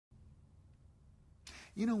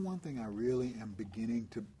You know, one thing I really am beginning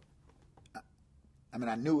to, I mean,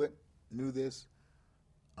 I knew this,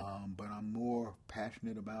 but I'm more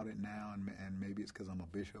passionate about it now, and maybe it's because I'm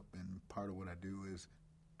a bishop, and part of what I do is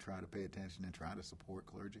try to pay attention and try to support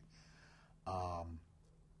clergy.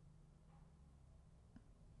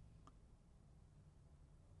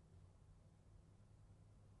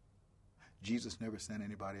 Jesus never sent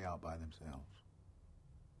anybody out by themselves.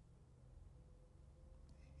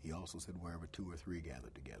 He also said, wherever two or three gather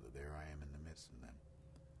together, there I am in the midst of them.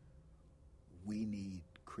 We need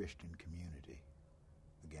Christian community.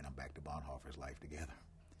 Again, I'm back to Bonhoeffer's Life Together.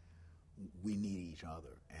 We need each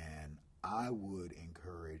other. And I would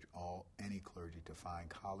encourage any clergy to find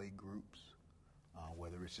colleague groups,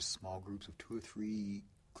 whether it's just small groups of 2 or 3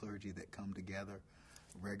 clergy that come together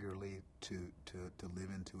regularly to live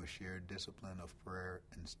into a shared discipline of prayer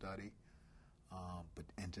and study,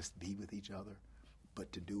 and just be with each other,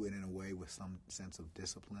 but to do it in a way with some sense of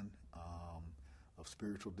discipline, of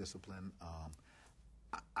spiritual discipline.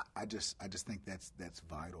 I just think that's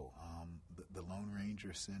vital. The Lone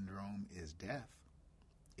Ranger syndrome is death.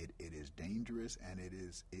 It is dangerous, and it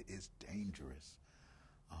is dangerous.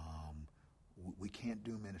 We can't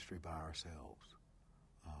do ministry by ourselves.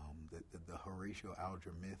 The Horatio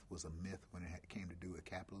Alger myth was a myth when it came to do with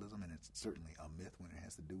capitalism, and it's certainly a myth when it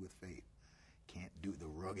has to do with faith. Can't do the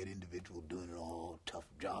rugged individual doing it all, tough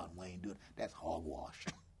John Wayne doing it. That's hogwash.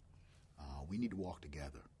 We need to walk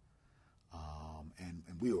together. And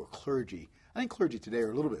we are clergy. I think clergy today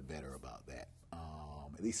are a little bit better about that.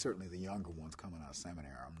 At least certainly the younger ones coming out of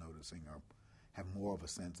seminary, I'm noticing, have more of a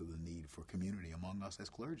sense of the need for community among us as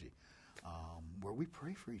clergy, where we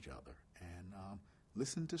pray for each other and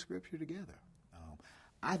listen to Scripture together.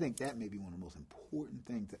 I think that may be one of the most important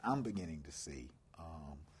things that I'm beginning to see.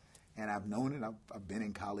 And I've known it. I've been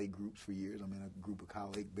in colleague groups for years. I'm in a group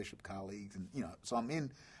of bishop colleagues, and so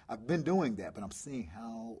I've been doing that. But I'm seeing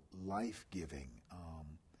how life-giving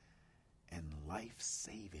and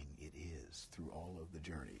life-saving it is through all of the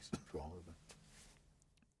journeys, through all of the